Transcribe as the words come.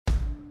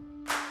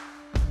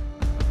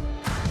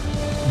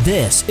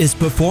This is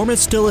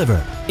Performance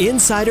Delivered,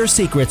 Insider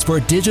Secrets for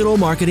Digital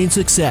Marketing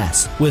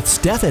Success with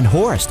Stefan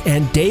Horst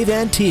and Dave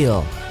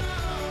Antil.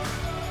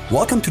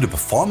 Welcome to the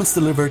Performance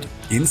Delivered,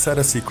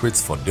 Insider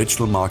Secrets for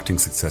Digital Marketing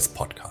Success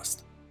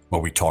podcast, where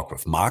we talk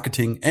with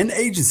marketing and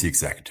agency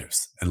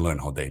executives and learn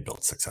how they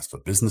build successful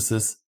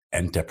businesses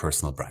and their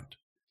personal brand.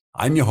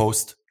 I'm your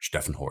host,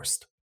 Stefan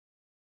Horst.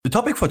 The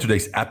topic for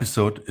today's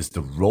episode is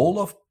the role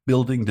of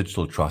building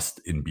digital trust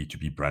in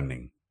B2B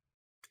branding.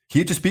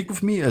 Here to speak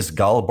with me is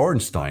Gal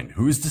Borenstein,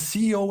 who is the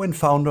CEO and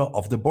founder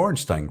of the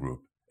Borenstein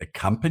Group, a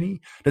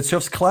company that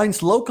serves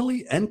clients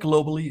locally and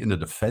globally in the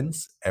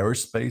defense,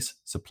 aerospace,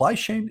 supply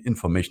chain,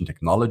 information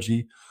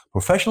technology,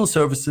 professional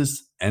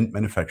services, and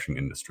manufacturing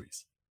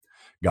industries.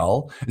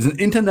 Gal is an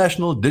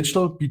international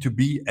digital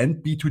B2B and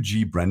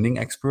B2G branding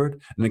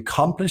expert and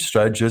accomplished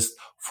strategist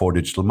for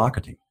digital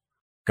marketing.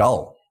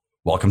 Gal,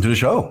 welcome to the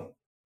show.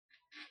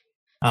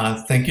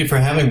 Thank you for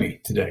having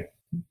me today.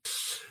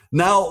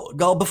 Now,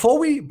 Gal, before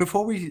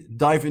we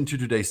dive into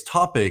today's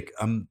topic,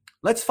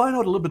 let's find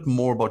out a little bit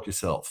more about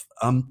yourself.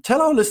 Tell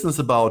our listeners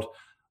about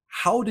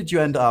how did you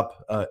end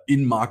up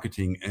in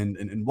marketing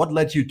and what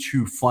led you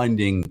to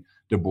finding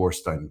the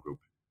Borenstein Group?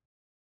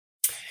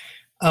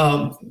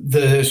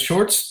 The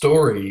short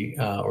story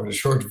or the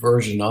short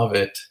version of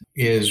it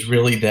is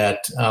really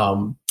that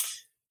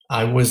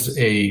I was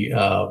a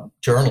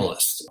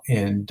journalist,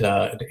 and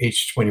at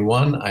age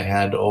 21, I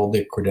had all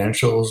the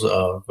credentials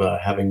of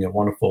having a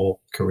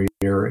wonderful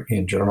career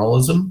in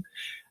journalism.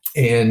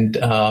 And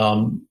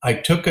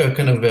I took a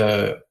kind of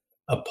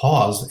a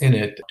pause in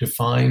it to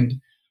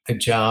find a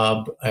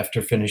job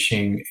after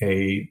finishing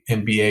a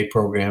MBA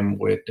program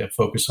with a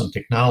focus on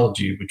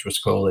technology, which was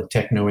called a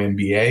Techno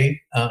MBA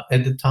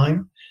at the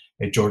time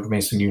at George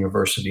Mason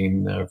University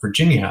in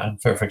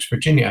Fairfax,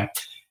 Virginia.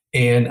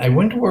 And I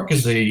went to work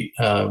as a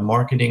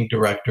marketing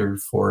director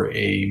for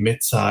a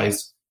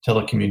mid-sized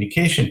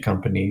telecommunication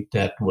company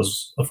that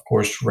was, of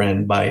course,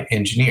 ran by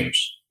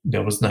engineers.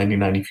 That was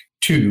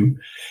 1992.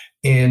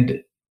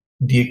 And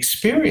the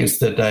experience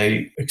that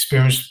I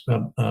experienced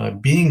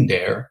being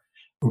there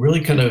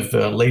really kind of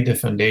laid the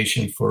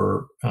foundation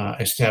for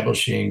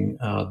establishing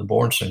the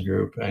Borenstein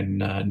Group in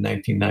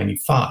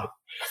 1995,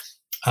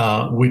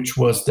 which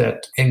was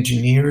that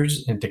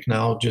engineers and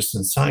technologists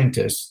and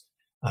scientists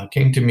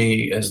came to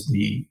me as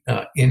the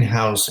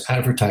in-house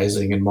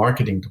advertising and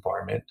marketing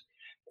department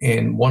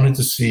and wanted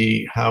to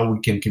see how we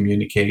can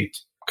communicate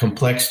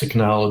complex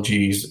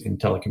technologies in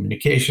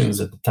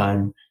telecommunications. At the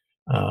time,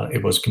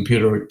 it was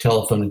computer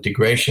telephone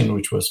integration,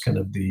 which was kind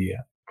of the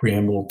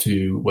preamble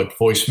to what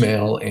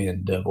voicemail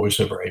and voice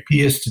over IP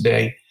is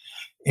today.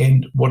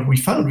 And what we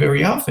found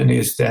very often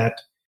is that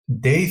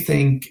they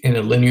think in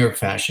a linear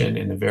fashion,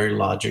 in a very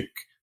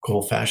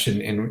logical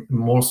fashion, and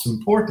most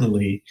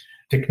importantly,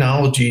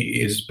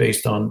 technology is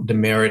based on the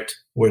merit,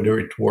 whether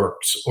it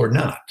works or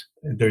not.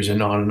 There's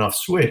an on and off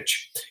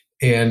switch.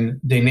 And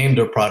they named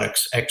their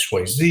products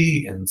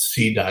XYZ and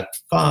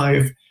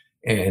C.5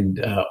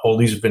 and all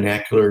these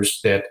vernaculars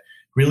that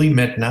really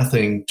meant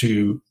nothing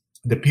to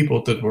the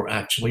people that were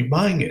actually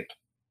buying it.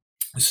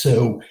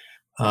 So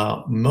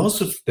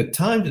most of the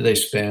time that I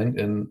spent,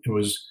 and it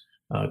was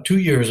 2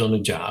 years on the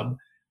job,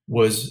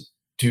 was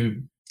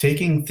to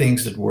taking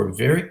things that were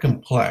very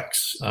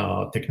complex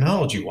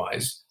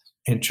technology-wise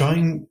and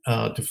trying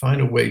to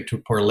find a way to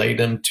parlay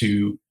them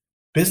to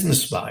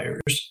business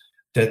buyers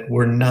that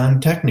were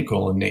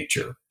non-technical in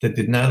nature, that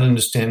did not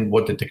understand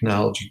what the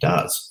technology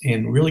does,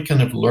 and really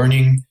kind of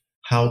learning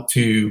how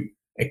to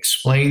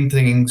explain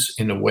things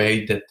in a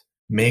way that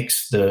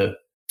makes the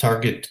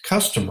target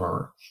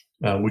customer,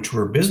 which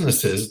were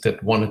businesses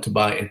that wanted to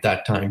buy at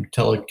that time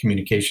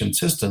telecommunication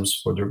systems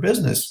for their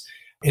business,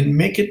 and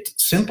make it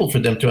simple for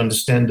them to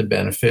understand the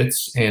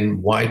benefits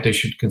and why they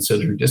should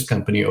consider this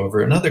company over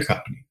another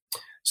company.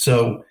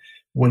 So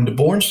when the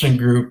Borenstein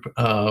Group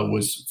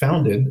was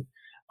founded,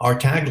 our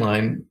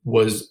tagline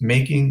was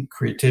making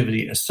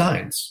creativity a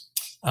science,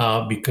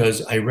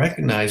 because I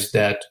recognized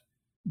that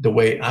the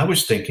way I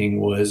was thinking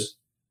was,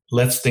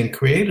 let's think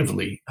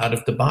creatively out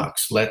of the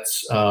box.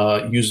 Let's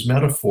use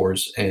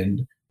metaphors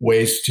and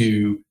ways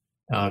to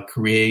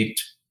create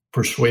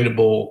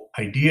persuadable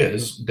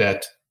ideas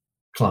that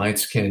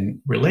clients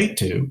can relate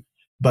to.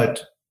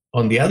 But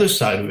on the other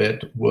side of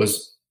it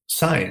was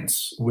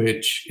science,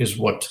 which is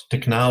what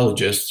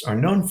technologists are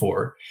known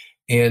for.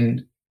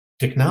 And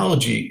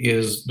technology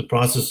is the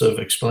process of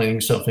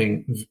explaining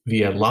something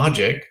via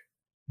logic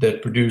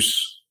that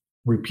produce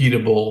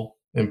repeatable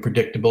and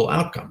predictable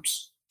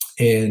outcomes.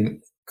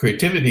 And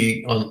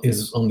creativity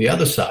is on the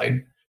other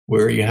side,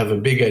 where you have a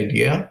big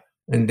idea,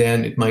 and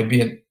then it might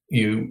be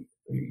you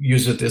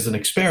use it as an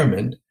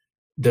experiment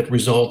that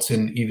results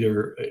in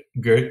either a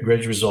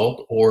great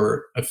result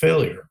or a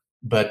failure.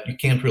 But you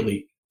can't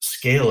really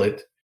scale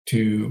it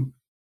to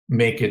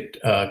make it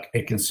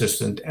a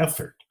consistent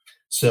effort.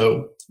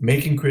 So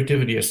making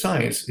creativity a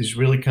science is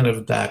really kind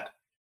of that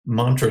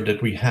mantra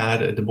that we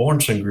had at the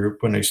Borenstein Group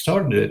when I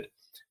started it,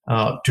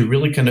 to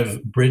really kind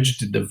of bridge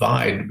the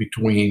divide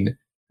between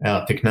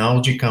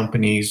technology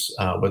companies,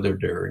 whether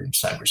they're in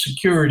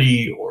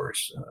cybersecurity or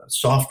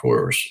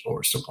software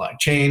or supply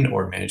chain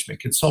or management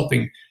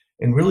consulting,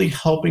 and really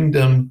helping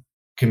them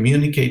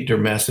communicate their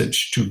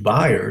message to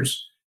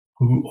buyers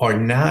who are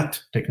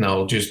not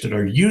technologists that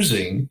are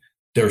using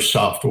their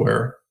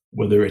software,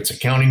 whether it's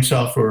accounting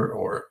software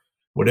or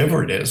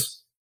whatever it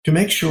is, to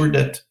make sure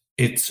that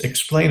it's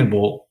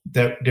explainable,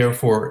 that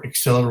therefore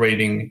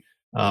accelerating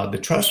the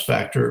trust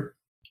factor,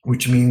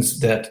 which means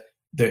that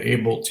they're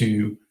able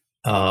to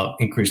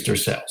increase their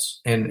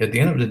sales. And at the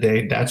end of the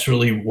day, that's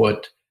really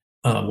what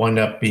wound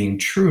up being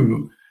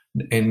true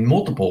in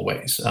multiple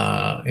ways.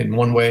 In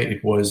one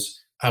way,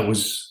 I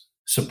was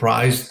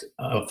surprised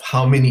of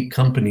how many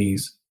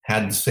companies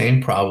had the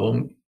same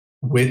problem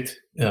with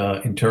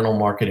internal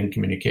marketing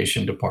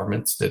communication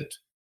departments that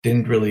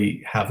didn't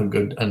really have a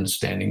good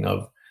understanding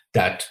of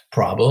that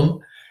problem.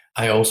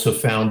 I also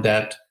found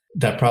that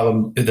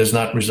problem, it does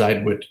not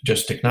reside with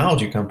just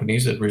technology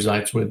companies. It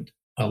resides with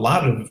a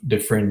lot of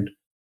different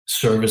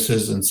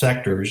services and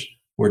sectors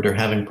where they're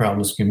having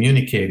problems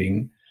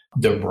communicating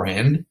their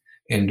brand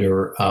and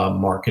their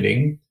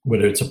marketing,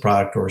 whether it's a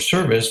product or a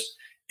service.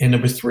 And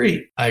number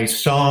three, I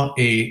saw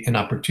an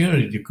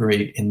opportunity to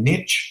create a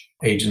niche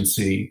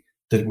agency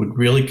that would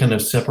really kind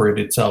of separate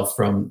itself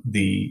from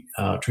the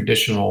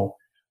traditional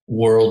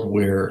world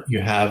where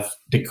you have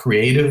the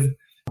creative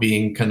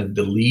being kind of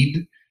the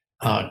lead,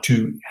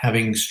 to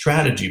having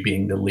strategy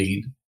being the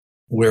lead,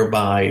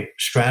 whereby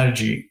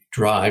strategy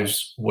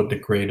drives what the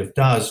creative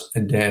does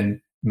and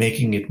then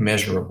making it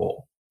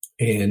measurable.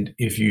 And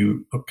if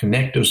you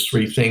connect those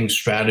three things,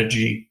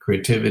 strategy,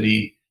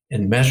 creativity,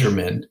 and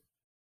measurement,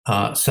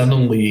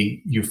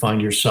 suddenly you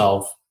find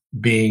yourself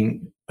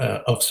being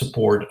of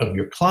support of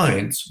your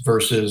clients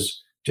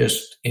versus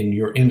just in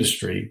your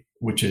industry,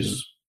 which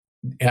is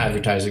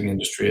advertising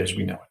industry as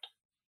we know it.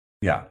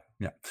 Yeah.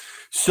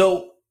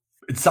 So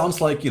it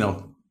sounds like,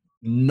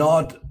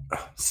 not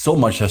so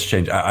much has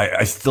changed.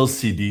 I still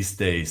see these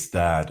days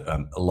that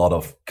a lot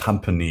of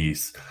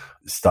companies,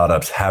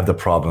 startups have the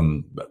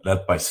problem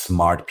led by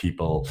smart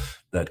people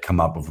that come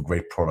up with a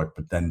great product,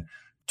 but then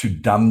to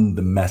dumb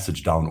the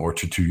message down or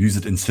to use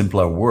it in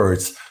simpler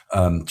words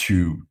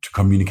to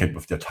communicate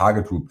with their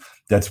target group,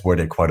 that's where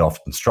they quite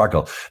often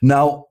struggle.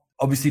 Now,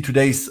 obviously,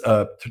 today's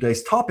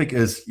topic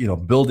is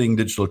building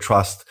digital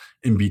trust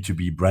in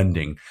B2B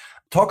branding.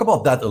 Talk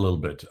about that a little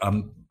bit.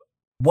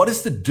 What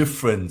is the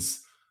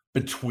difference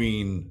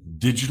between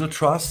digital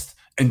trust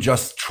and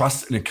just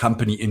trust in a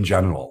company in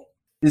general?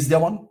 Is there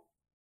one?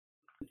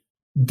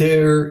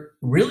 There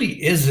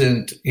really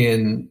isn't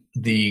in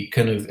the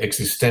kind of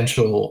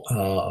existential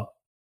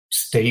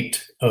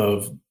state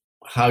of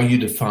how you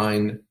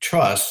define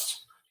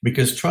trust,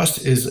 because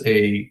trust is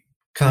a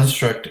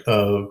construct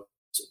of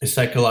a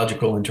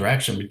psychological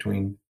interaction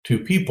between two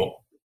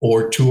people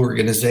or two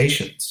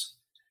organizations.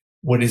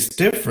 What is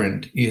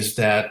different is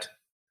that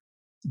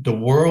the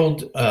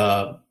world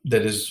that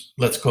is,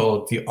 let's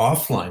call it the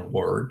offline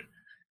world,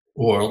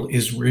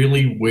 is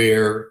really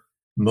where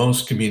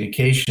most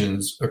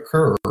communications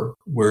occur,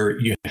 where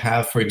you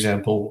have, for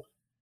example,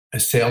 a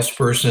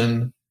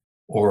salesperson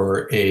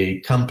or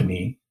a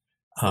company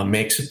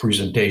makes a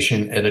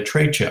presentation at a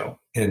trade show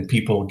and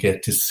people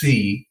get to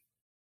see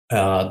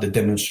the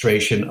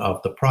demonstration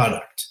of the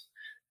product,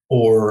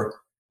 or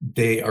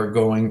they are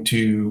going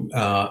to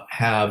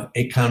have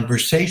a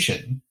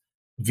conversation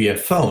via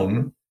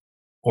phone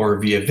or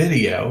via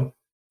video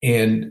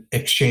and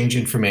exchange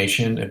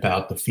information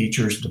about the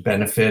features, the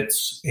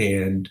benefits,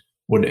 and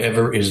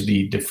whatever is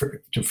the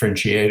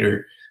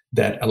differentiator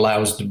that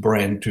allows the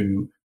brand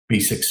to be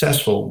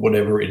successful,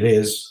 whatever it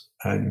is.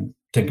 And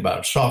think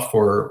about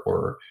software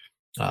or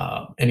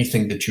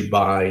anything that you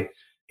buy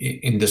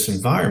in this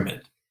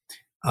environment.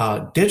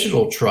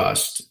 Digital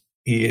trust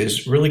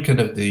is really kind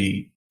of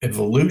the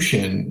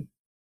evolution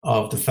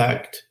of the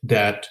fact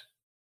that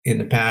in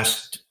the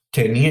past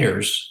 10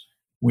 years,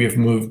 we have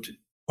moved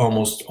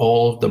almost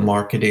all of the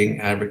marketing,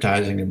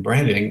 advertising, and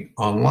branding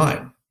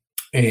online.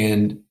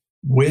 And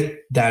with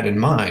that in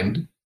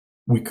mind,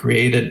 we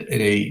created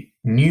a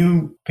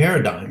new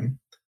paradigm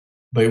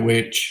by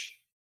which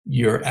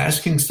you're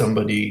asking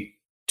somebody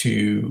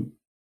to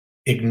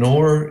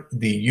ignore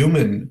the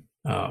human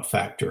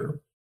factor,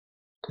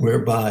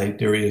 whereby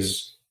there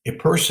is a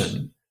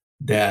person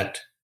that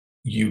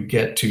you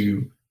get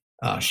to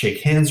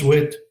shake hands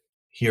with,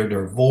 hear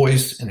their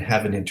voice, and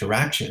have an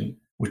interaction,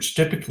 which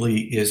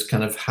typically is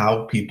kind of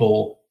how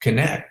people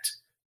connect.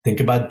 Think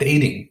about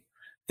dating.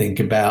 Think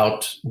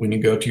about when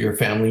you go to your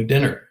family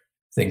dinner.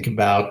 Think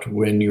about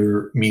when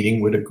you're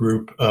meeting with a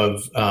group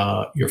of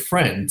your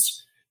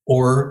friends,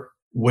 or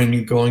when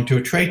you're going to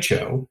a trade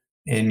show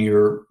and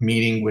you're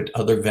meeting with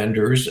other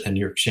vendors and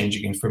you're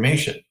exchanging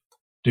information.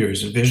 There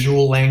is a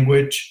visual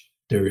language,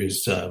 there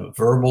is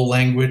verbal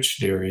language,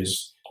 there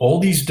is all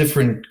these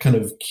different kind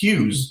of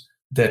cues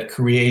that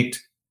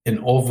create an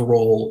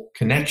overall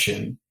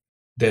connection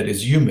that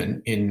is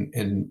human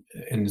and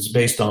is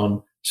based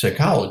on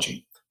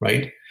psychology,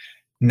 right?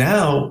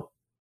 Now,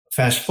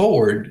 fast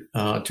forward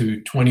to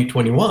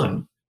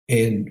 2021,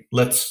 And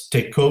let's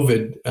take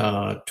COVID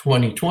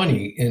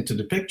 2020 into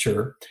the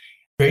picture.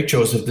 Trade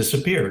shows have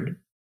disappeared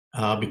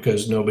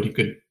because nobody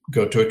could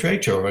go to a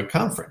trade show or a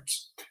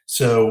conference.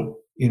 So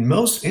in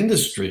most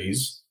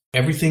industries,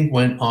 everything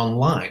went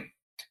online.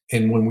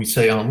 And when we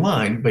say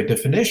online, by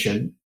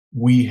definition,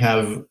 we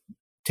have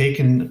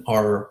taken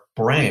our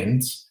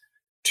brands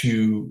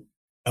to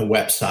a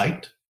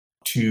website,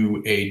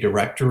 to a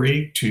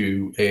directory,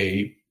 to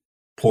a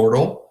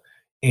portal,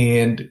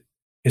 and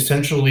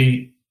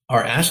essentially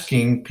are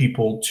asking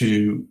people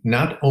to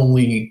not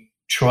only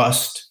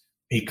trust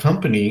a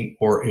company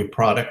or a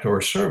product or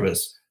a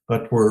service,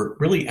 but we're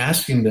really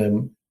asking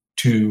them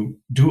to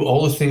do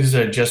all the things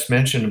that I just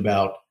mentioned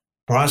about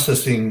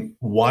processing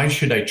why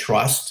should I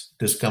trust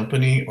this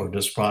company or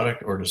this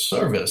product or this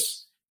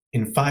service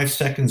in 5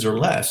 seconds or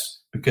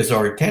less, because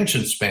our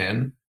attention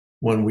span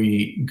when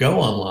we go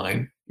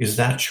online is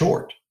that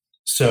short.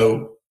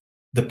 So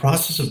the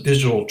process of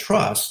digital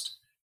trust,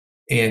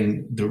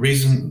 and the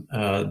reason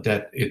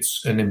that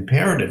it's an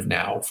imperative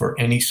now for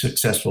any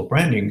successful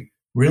branding,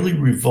 really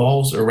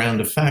revolves around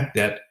the fact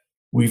that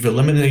we've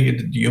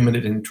eliminated human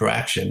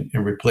interaction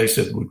and replaced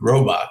it with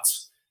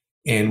robots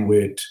and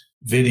with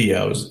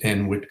videos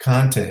and with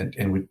content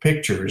and with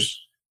pictures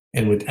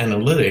and with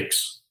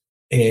analytics.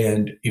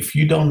 And if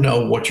you don't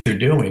know what you're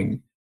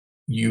doing,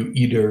 you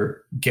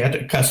either get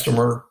a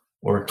customer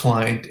or a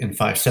client in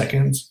 5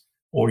 seconds,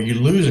 or you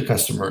lose a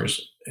customer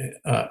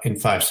in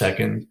 5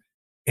 seconds.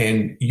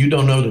 And you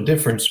don't know the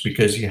difference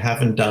because you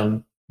haven't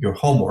done your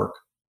homework,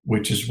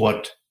 which is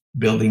what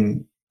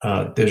building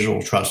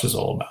digital trust is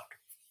all about.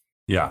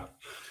 Yeah.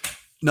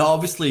 Now,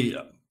 obviously,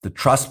 the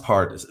trust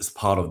part is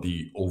part of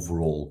the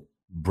overall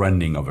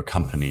branding of a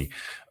company.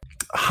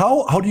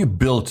 How do you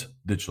build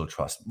digital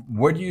trust?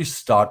 Where do you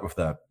start with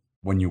that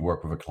when you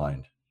work with a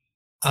client?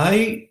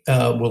 I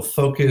will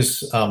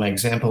focus my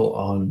example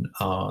on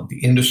the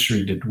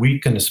industry that we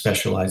kind of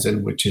specialize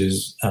in, which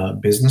is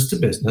business to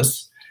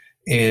business.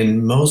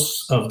 And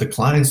most of the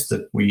clients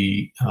that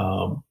we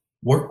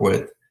work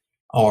with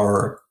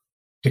are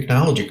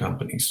technology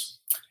companies.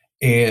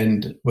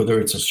 And whether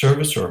it's a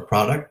service or a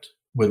product,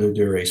 whether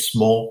they're a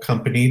small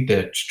company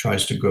that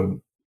tries to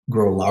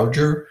grow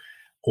larger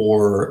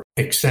or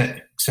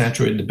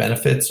accentuate the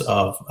benefits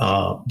of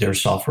their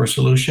software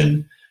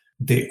solution,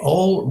 they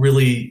all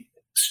really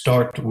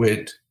start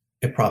with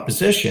a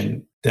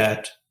proposition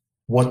that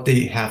what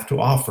they have to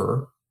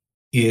offer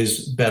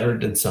is better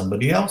than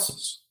somebody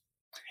else's.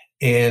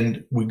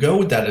 And we go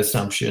with that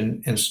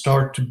assumption and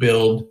start to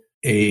build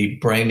a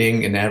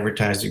branding and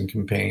advertising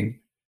campaign,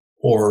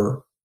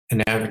 or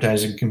an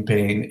advertising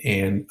campaign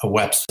and a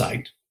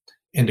website.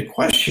 And the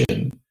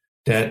question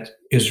that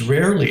is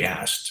rarely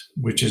asked,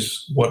 which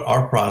is what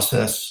our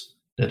process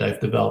that I've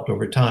developed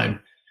over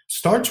time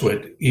starts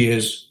with,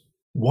 is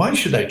why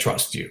should I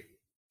trust you?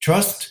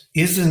 Trust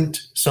isn't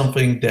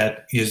something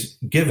that is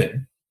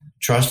given.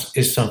 Trust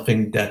is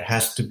something that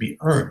has to be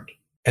earned,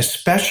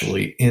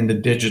 especially in the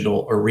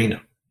digital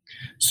arena.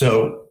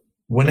 So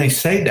when I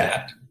say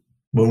that,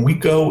 when we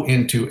go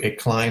into a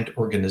client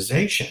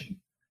organization,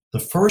 the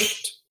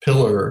first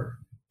pillar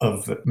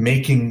of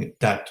making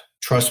that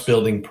trust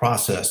building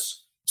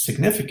process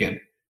significant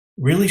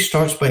really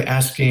starts by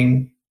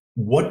asking,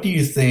 what do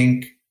you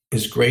think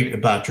is great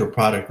about your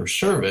product or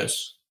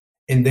service?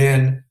 And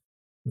then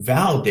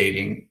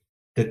validating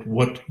that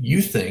what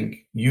you think,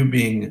 you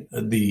being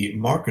the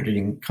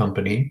marketing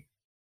company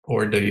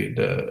or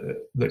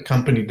the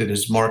company that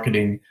is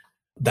marketing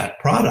that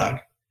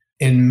product,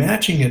 and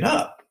matching it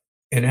up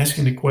and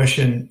asking the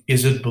question,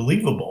 is it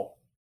believable?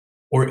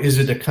 Or is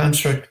it a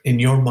construct in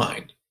your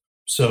mind?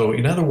 So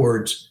in other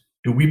words,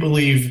 do we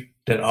believe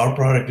that our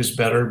product is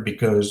better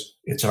because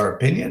it's our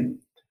opinion?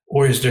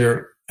 Or is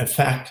there a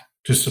fact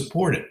to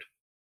support it?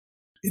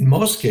 In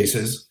most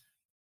cases,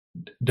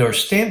 there are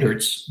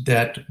standards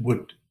that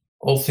would,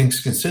 all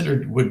things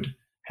considered, would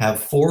have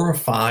 4 or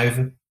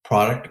 5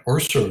 product or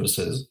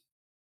services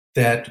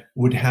that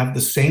would have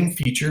the same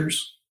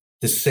features,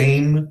 the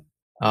same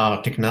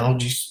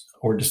technologies,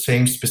 or the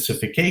same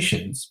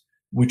specifications,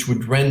 which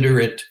would render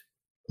it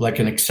like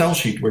an Excel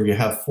sheet where you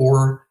have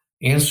 4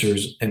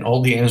 answers and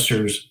all the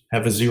answers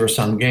have a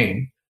zero-sum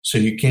game, so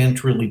you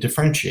can't really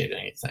differentiate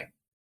anything.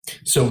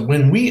 So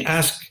when we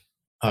ask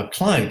a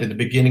client at the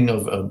beginning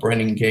of a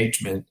brand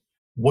engagement,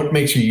 what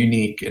makes you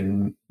unique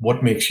and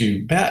what makes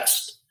you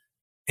best?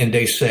 And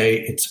they say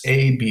it's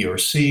A, B, or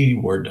C.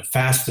 We're the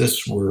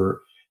fastest. We're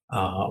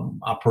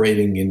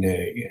operating in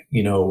a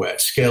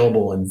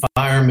scalable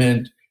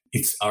environment.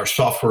 Our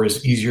software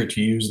is easier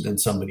to use than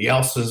somebody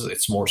else's.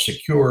 It's more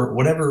secure.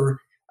 Whatever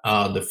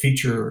the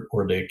feature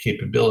or the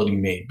capability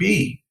may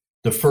be,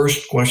 the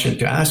first question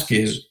to ask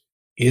is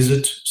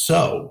it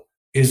so?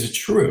 Is it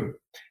true?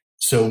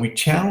 So we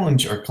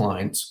challenge our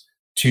clients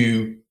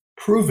to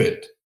prove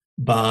it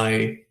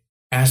by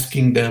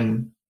asking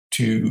them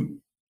to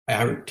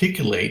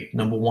articulate,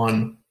 number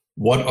one,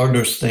 what are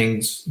those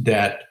things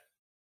that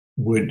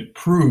would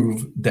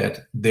prove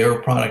that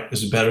their product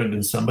is better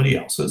than somebody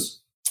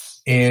else's?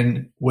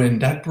 And when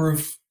that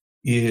proof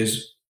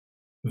is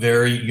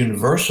very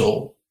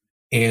universal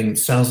and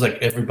sounds like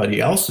everybody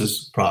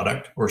else's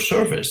product or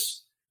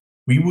service,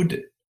 we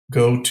would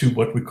go to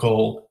what we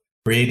call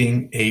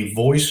creating a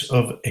voice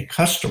of a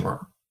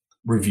customer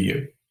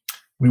review.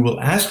 We will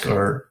ask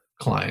our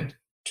client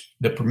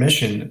the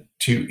permission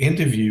to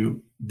interview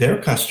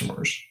their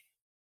customers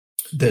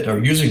that are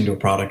using their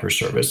product or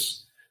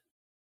service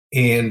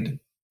and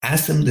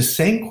ask them the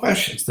same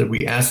questions that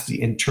we ask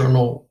the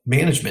internal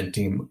management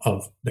team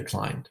of the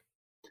client,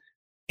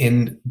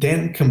 and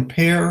then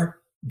compare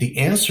the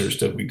answers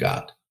that we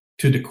got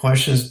to the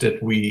questions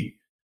that we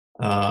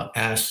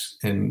asked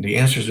and the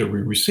answers that we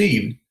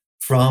received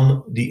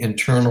from the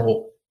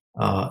internal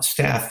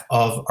staff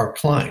of our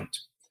client.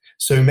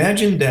 So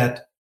imagine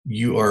that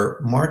you are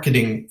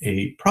marketing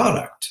a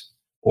product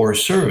or a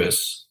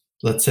service,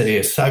 let's say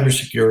a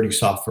cybersecurity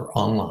software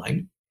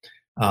online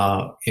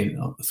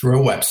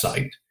through a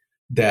website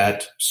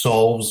that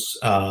solves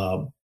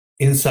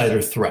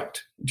insider threat,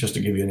 just to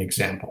give you an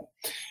example.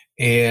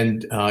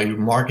 And you're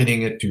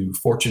marketing it to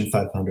Fortune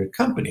 500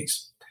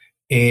 companies.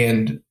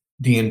 And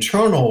the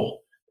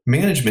internal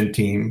management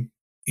team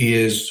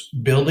is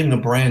building a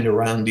brand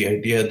around the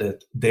idea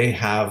that they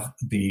have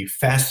the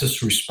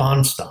fastest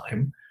response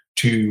time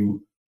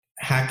to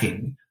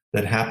hacking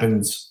that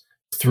happens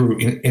through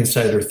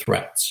insider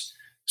threats.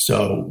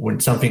 So when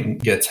something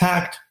gets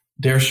hacked,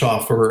 their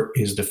software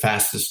is the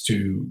fastest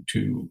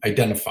to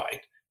identify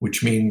it,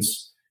 which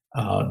means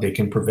they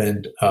can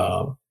prevent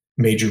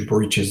major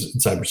breaches in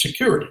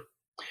cybersecurity.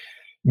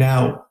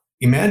 Now,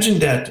 imagine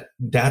that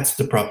that's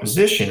the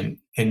proposition,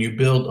 and you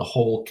build a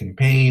whole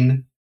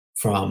campaign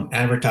from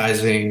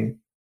advertising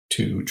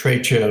to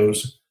trade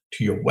shows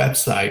to your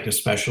website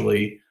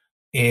especially,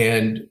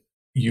 and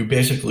you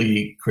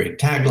basically create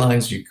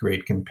taglines, you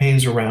create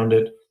campaigns around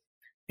it,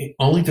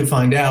 only to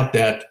find out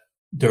that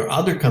there are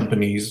other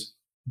companies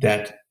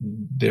that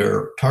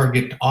their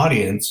target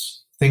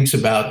audience thinks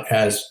about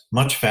as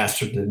much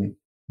faster than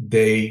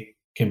they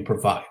can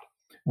provide,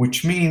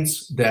 which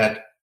means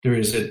that there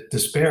is a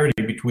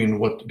disparity between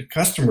what the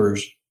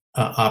customer's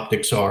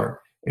optics are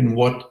and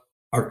what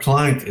our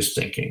client is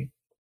thinking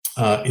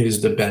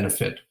is the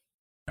benefit.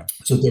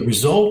 So the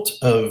result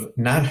of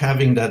not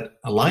having that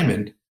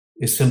alignment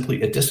is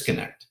simply a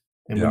disconnect.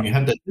 And when you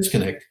have that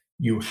disconnect,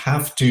 you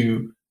have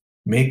to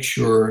make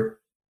sure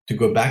to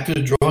go back to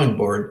the drawing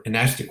board and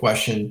ask the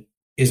question,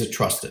 is it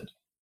trusted?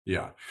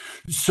 Yeah.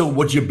 So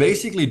what you're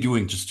basically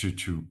doing, just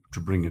to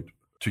bring it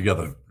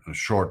together in a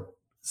short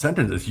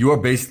sentence, is you are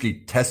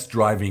basically test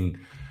driving,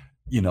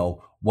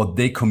 what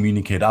they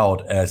communicate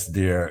out as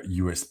their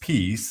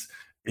USPs,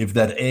 if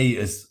that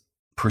is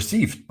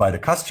perceived by the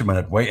customer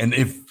that way, and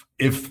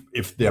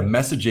if their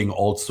messaging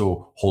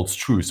also holds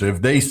true. So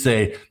if they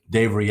say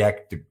they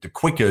react the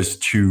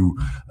quickest to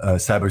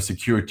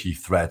cybersecurity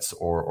threats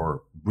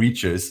or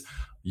breaches,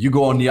 you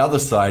go on the other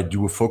side,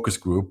 do a focus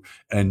group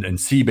and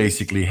see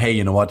basically, hey,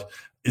 you know what,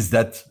 is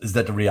that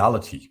the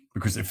reality?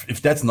 Because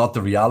if that's not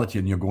the reality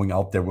and you're going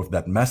out there with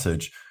that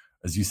message,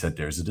 as you said,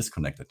 there's a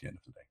disconnect at the end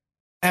of the day.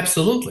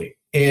 Absolutely.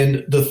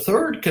 And the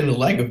third kind of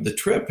leg of the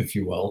trip, if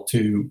you will,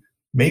 to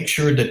make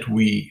sure that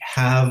we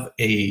have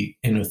an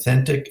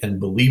authentic and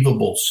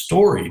believable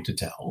story to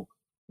tell,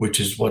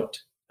 which is what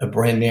a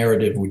brand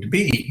narrative would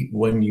be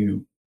when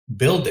you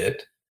build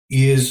it,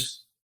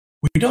 is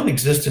we don't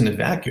exist in a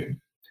vacuum.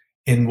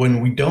 And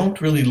when we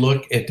don't really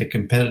look at the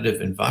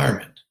competitive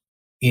environment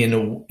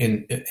in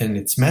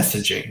its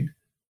messaging,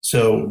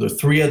 so the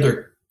three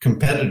other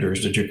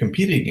competitors that you're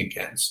competing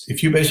against,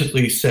 if you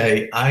basically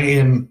say, I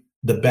am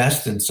the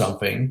best in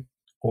something,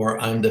 or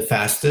I'm the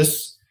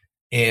fastest,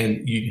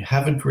 and you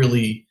haven't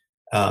really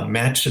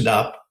matched it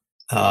up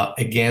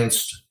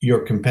against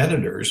your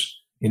competitors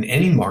in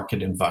any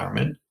market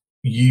environment,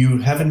 you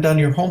haven't done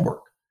your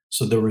homework.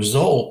 So the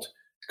result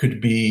could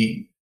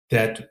be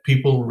that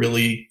people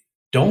really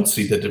don't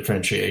see the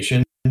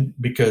differentiation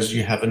because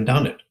you haven't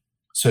done it.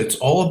 So it's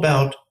all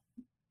about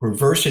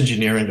reverse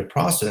engineering the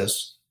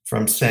process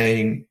from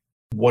saying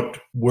what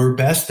we're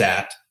best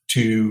at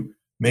to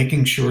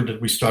making sure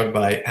that we start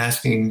by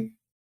asking,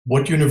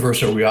 what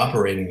universe are we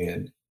operating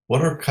in?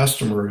 What are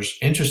customers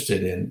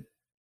interested in?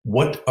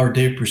 What are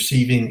they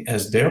perceiving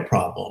as their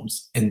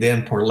problems? And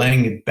then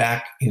parlaying it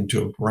back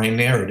into a brand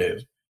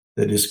narrative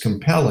that is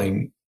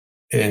compelling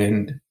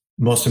and,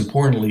 most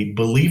importantly,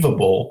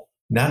 believable,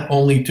 not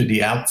only to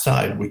the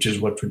outside, which is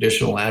what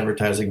traditional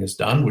advertising has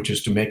done, which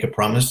is to make a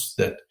promise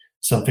that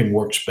something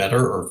works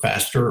better or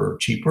faster or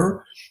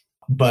cheaper,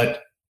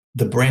 but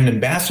the brand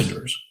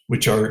ambassadors,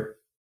 which are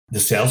the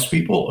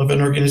salespeople of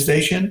an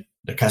organization,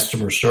 the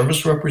customer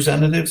service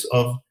representatives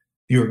of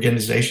the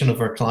organization of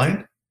our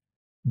client,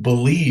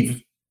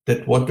 believe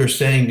that what they're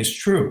saying is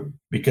true.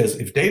 Because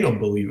if they don't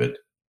believe it,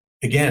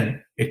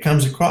 again, it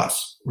comes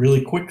across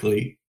really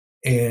quickly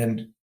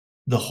and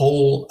the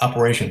whole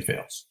operation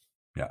fails.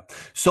 Yeah.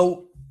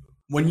 So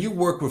when you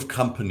work with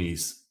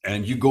companies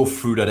and you go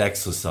through that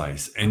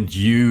exercise and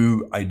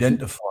you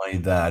identify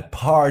that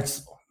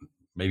parts,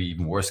 maybe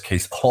even worst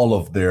case, all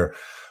of their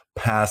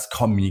past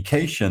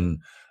communication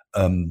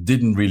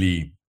didn't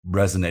really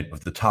resonate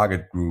with the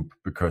target group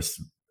because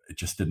it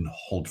just didn't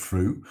hold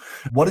through.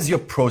 What is your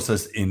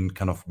process in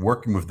kind of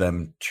working with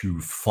them to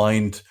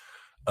find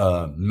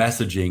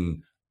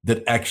messaging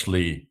that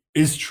actually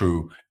is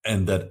true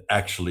and that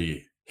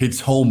actually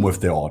hits home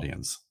with their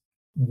audience?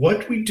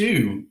 What we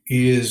do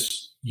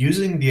is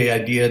using the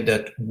idea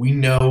that we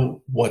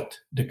know what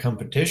the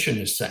competition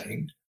is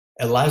saying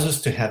allows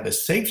us to have a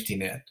safety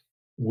net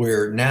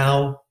where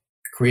now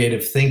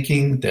creative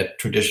thinking that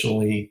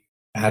traditionally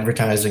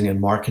advertising and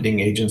marketing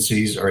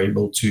agencies are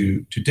able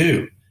to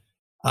do,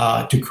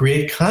 to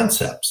create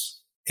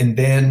concepts and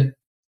then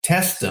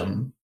test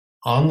them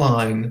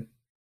online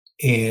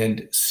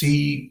and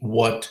see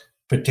what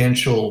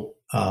potential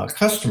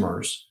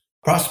customers,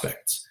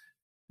 prospects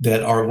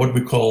that are what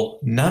we call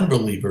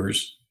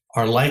non-believers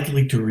are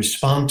likely to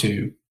respond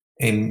to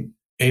and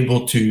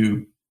able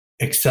to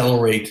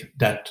accelerate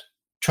that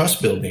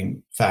trust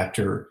building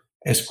factor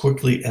as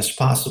quickly as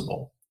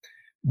possible.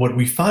 What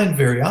we find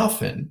very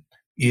often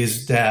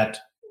is that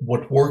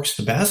what works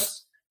the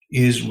best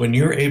is when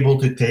you're able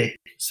to take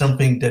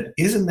something that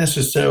isn't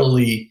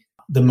necessarily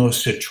the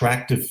most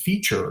attractive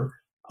feature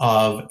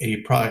of a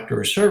product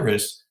or a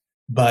service,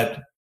 but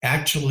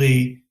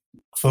actually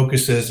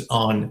focuses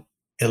on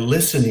a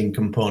listening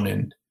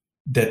component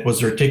that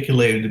was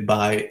articulated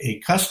by a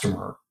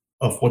customer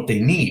of what they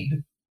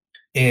need,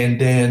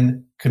 and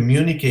then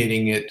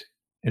communicating it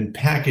and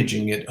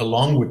packaging it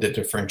along with the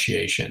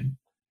differentiation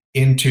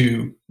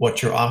into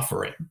what you're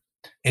offering,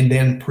 and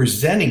then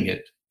presenting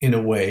it in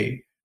a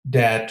way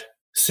that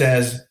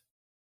says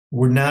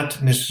we're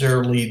not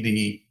necessarily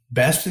the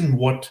best in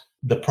what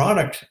the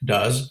product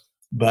does,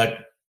 but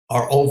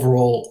our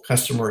overall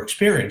customer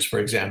experience, for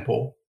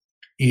example,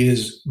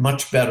 is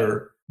much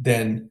better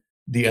than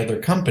the other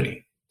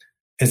company.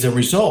 As a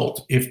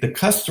result, if the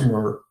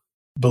customer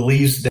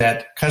believes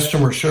that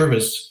customer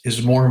service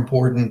is more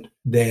important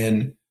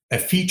than a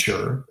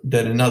feature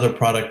that another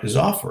product is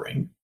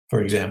offering, for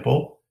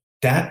example,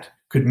 that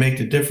could make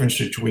the difference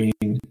between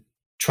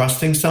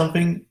trusting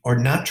something or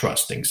not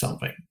trusting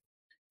something.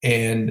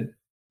 And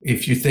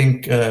if you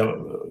think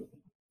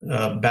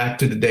back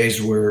to the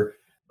days where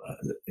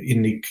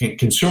in the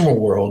consumer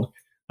world,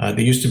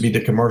 there used to be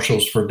the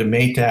commercials for the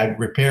Maytag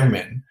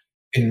repairman,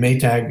 and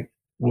Maytag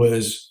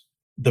was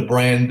the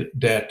brand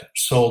that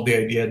sold the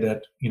idea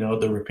that,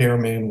 the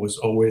repairman was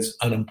always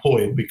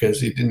unemployed because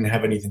he didn't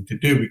have anything to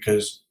do,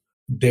 because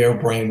their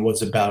brand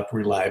was about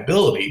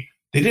reliability.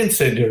 They didn't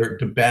say they're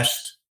the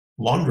best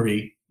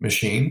laundry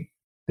machine.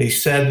 They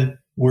said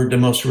we're the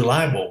most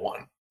reliable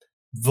one.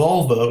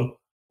 Volvo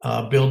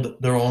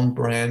built their own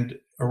brand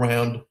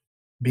around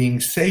being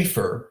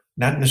safer,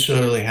 not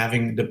necessarily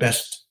having the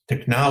best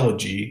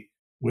technology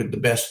with the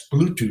best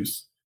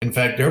Bluetooth. In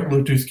fact, their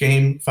Bluetooth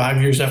came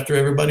 5 years after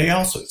everybody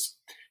else's.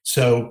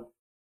 So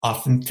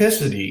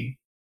authenticity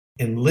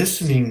and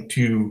listening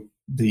to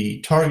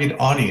the target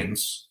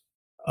audience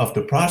of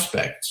the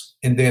prospects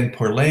and then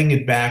parlaying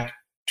it back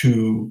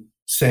to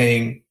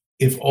saying,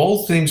 if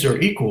all things are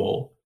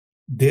equal,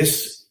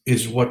 this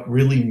is what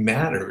really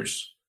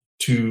matters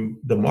to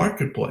the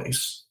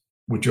marketplace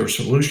with your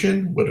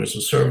solution, whether it's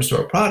a service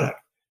or a product.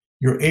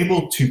 You're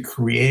able to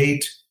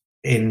create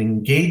an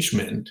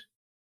engagement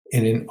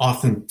and an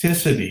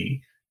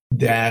authenticity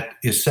that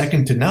is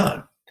second to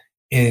none.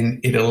 And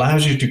it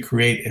allows you to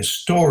create a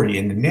story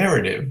and a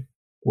narrative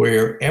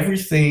where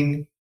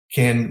everything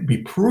can be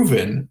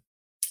proven,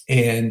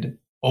 and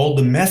all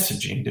the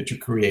messaging that you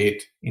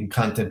create in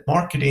content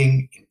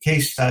marketing, in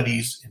case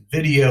studies, in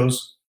videos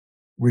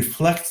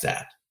reflects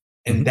that.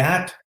 And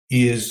that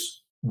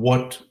is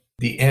what,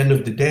 the end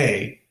of the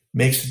day,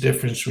 makes the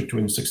difference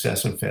between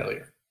success and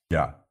failure.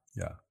 Yeah.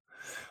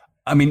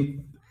 I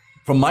mean,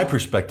 from my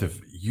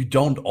perspective, you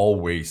don't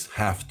always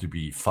have to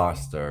be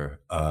faster,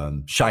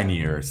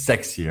 shinier,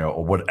 sexier,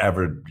 or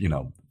whatever,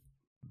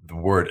 the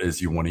word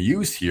is you want to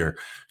use here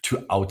to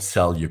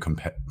outsell your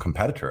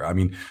competitor. I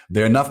mean,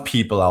 there are enough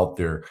people out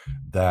there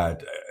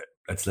that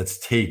let's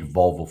take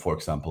Volvo, for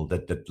example,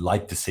 that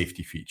like the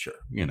safety feature,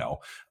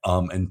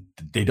 and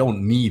they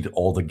don't need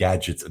all the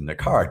gadgets in their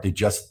car. They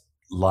just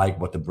like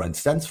what the brand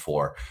stands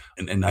for.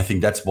 And I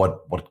think that's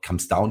what it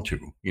comes down to,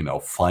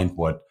 find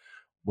what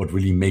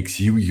really makes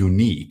you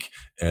unique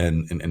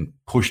and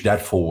push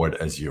that forward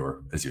as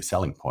your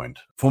selling point.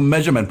 From a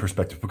measurement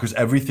perspective, because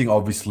everything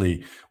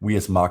obviously we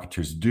as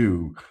marketers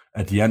do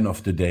at the end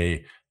of the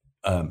day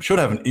should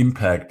have an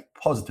impact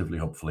positively,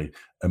 hopefully,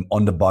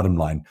 on the bottom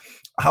line.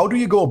 How do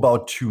you go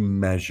about to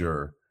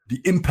measure the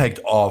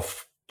impact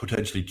of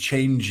potentially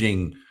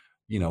changing,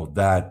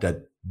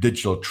 that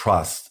digital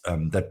trust,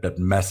 that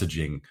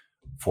messaging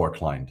for a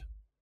client?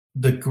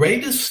 The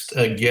greatest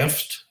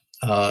gift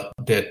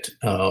that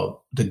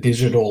the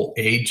digital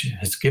age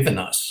has given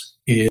us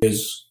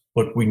is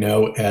what we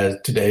know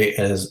today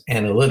as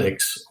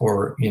analytics,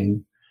 or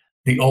in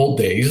the old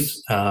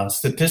days,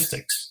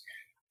 statistics.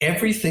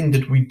 Everything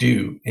that we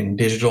do in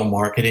digital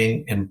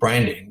marketing and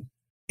branding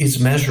is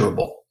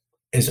measurable.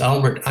 As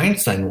Albert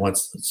Einstein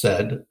once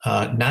said,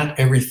 not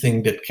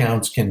everything that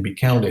counts can be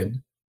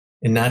counted,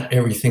 and not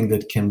everything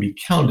that can be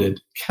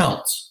counted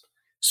counts.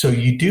 So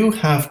you do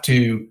have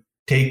to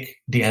take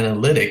the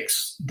analytics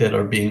that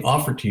are being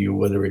offered to you,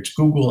 whether it's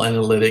Google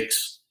Analytics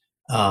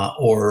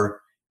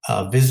or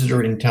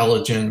visitor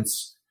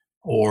intelligence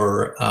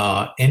or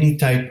any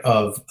type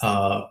of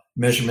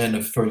measurement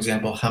of, for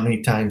example, how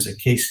many times a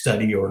case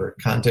study or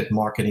a content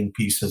marketing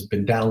piece has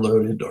been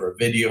downloaded or a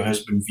video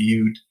has been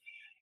viewed,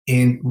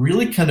 and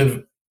really kind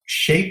of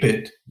shape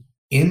it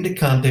in the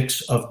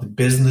context of the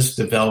business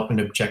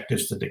development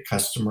objectives that the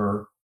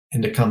customer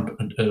and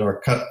that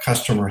our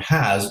customer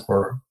has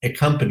or a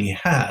company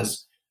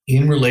has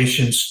in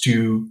relations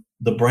to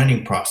the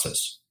branding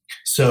process.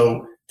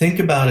 So think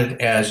about it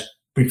as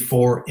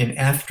before and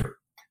after.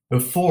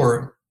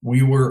 Before,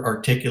 we were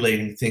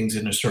articulating things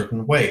in a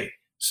certain way.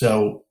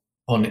 So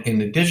in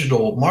the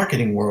digital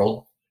marketing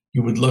world,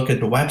 you would look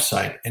at the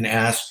website and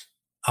ask,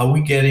 are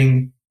we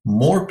getting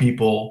more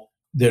people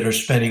that are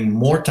spending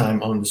more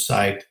time on the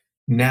site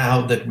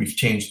now that we've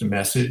changed the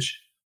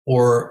message,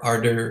 or are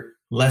they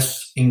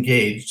less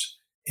engaged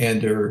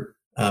and they're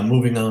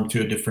moving on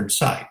to a different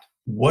site?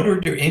 What are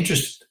their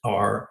interests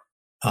are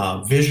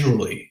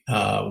visually?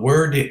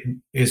 Where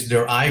is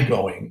their eye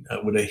going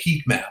with a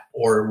heat map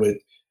or with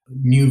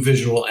new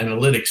visual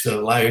analytics that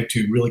allow you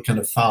to really kind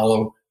of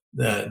follow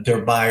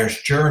their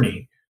buyer's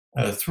journey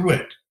through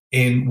it?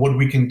 And what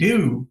we can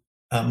do,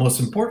 most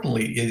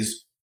importantly,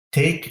 is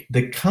take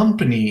the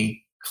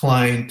company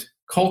client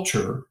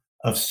culture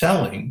of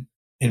selling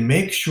and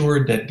make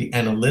sure that the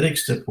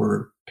analytics that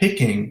we're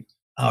picking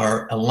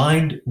are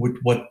aligned with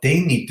what they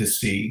need to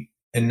see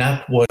and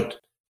not what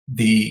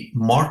the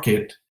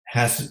market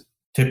has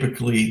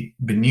typically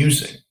been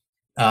using.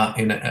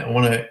 And I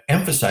want to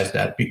emphasize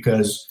that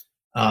because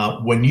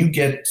when you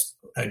get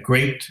a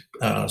great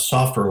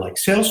software like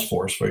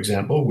Salesforce, for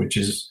example, which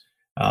is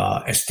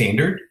a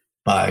standard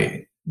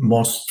by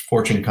most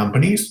Fortune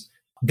companies,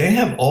 they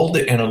have all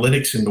the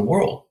analytics in the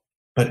world,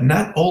 but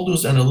not all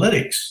those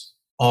analytics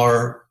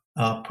are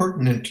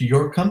pertinent to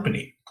your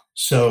company.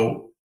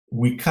 So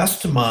we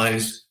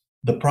customize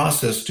the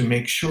process to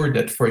make sure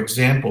that, for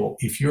example,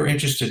 if you're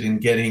interested in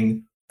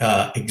getting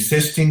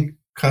existing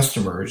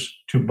customers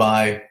to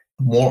buy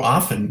more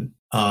often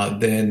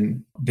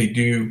than they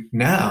do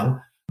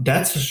now,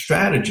 that's a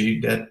strategy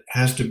that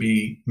has to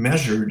be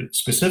measured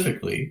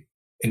specifically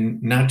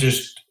and not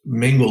just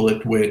mingle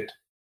it with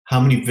how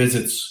many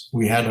visits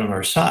we had on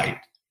our site.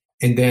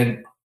 And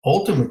then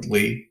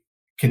ultimately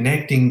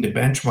connecting the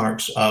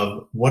benchmarks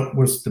of what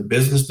was the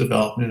business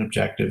development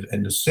objective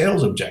and the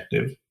sales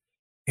objective,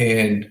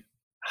 and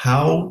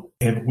how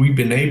have we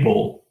been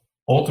able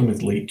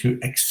ultimately to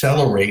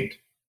accelerate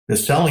the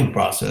selling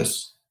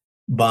process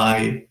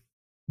by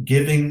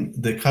giving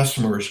the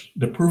customers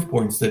the proof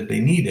points that they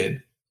needed.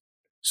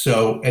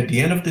 So at the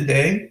end of the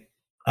day,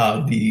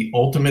 the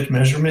ultimate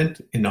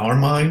measurement in our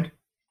mind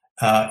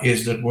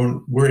is that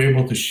we're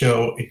able to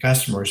show a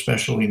customer,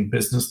 especially in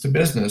business to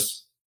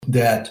business,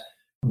 that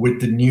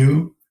with the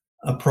new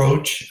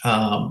approach,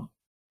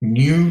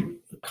 new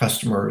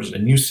customers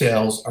and new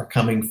sales are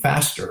coming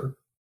faster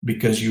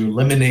because you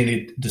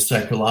eliminated the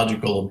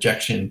psychological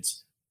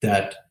objections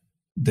that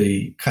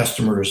the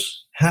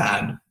customers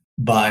had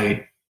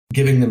by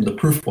giving them the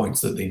proof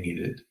points that they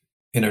needed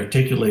and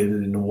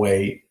articulated in a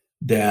way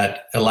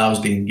that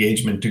allows the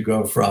engagement to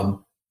go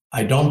from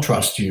I don't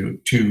trust you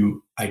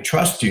to I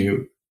trust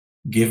you,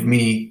 give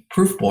me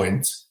proof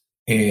points,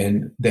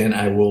 and then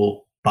I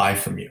will buy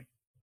from you.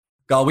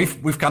 Gal,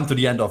 we've come to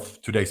the end of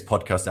today's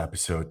podcast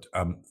episode.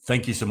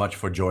 Thank you so much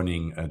for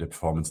joining the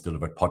Performance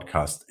Delivered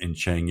podcast and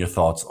sharing your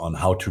thoughts on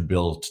how to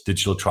build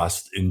digital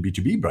trust in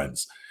B2B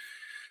brands.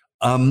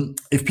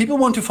 If people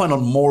want to find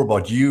out more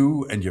about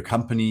you and your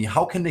company,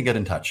 how can they get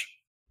in touch?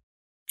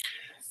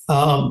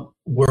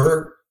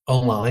 We're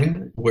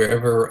online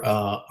wherever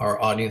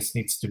our audience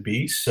needs to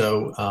be.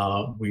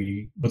 So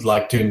we would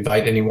like to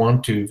invite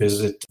anyone to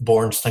visit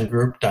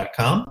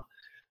borensteingroup.com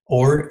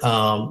or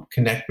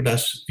connect with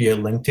us via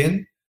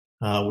LinkedIn,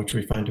 which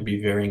we find to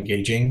be very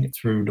engaging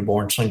through the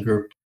Borenstein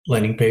Group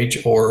landing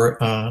page, or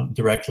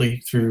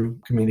directly through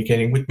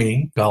communicating with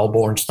me, Gal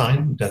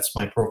Borenstein. That's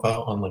my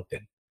profile on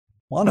LinkedIn.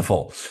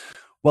 Wonderful.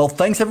 Well,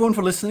 thanks everyone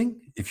for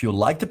listening. If you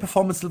like the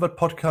Performance Delivered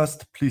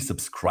podcast, please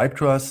subscribe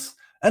to us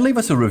and leave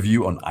us a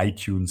review on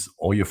iTunes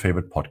or your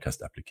favorite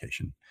podcast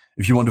application.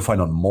 If you want to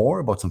find out more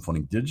about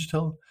Symphonic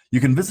Digital,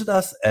 you can visit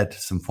us at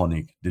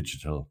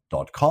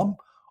symphonicdigital.com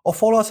or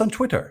follow us on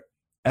Twitter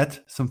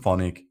at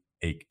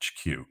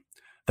SymphonicHQ.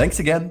 Thanks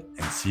again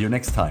and see you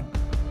next time.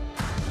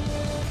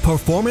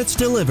 Performance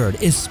Delivered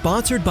is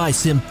sponsored by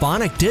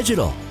Symphonic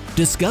Digital.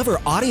 Discover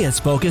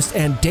audience-focused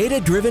and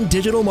data-driven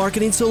digital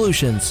marketing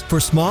solutions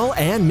for small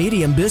and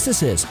medium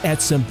businesses at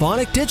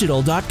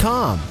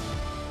symphonicdigital.com.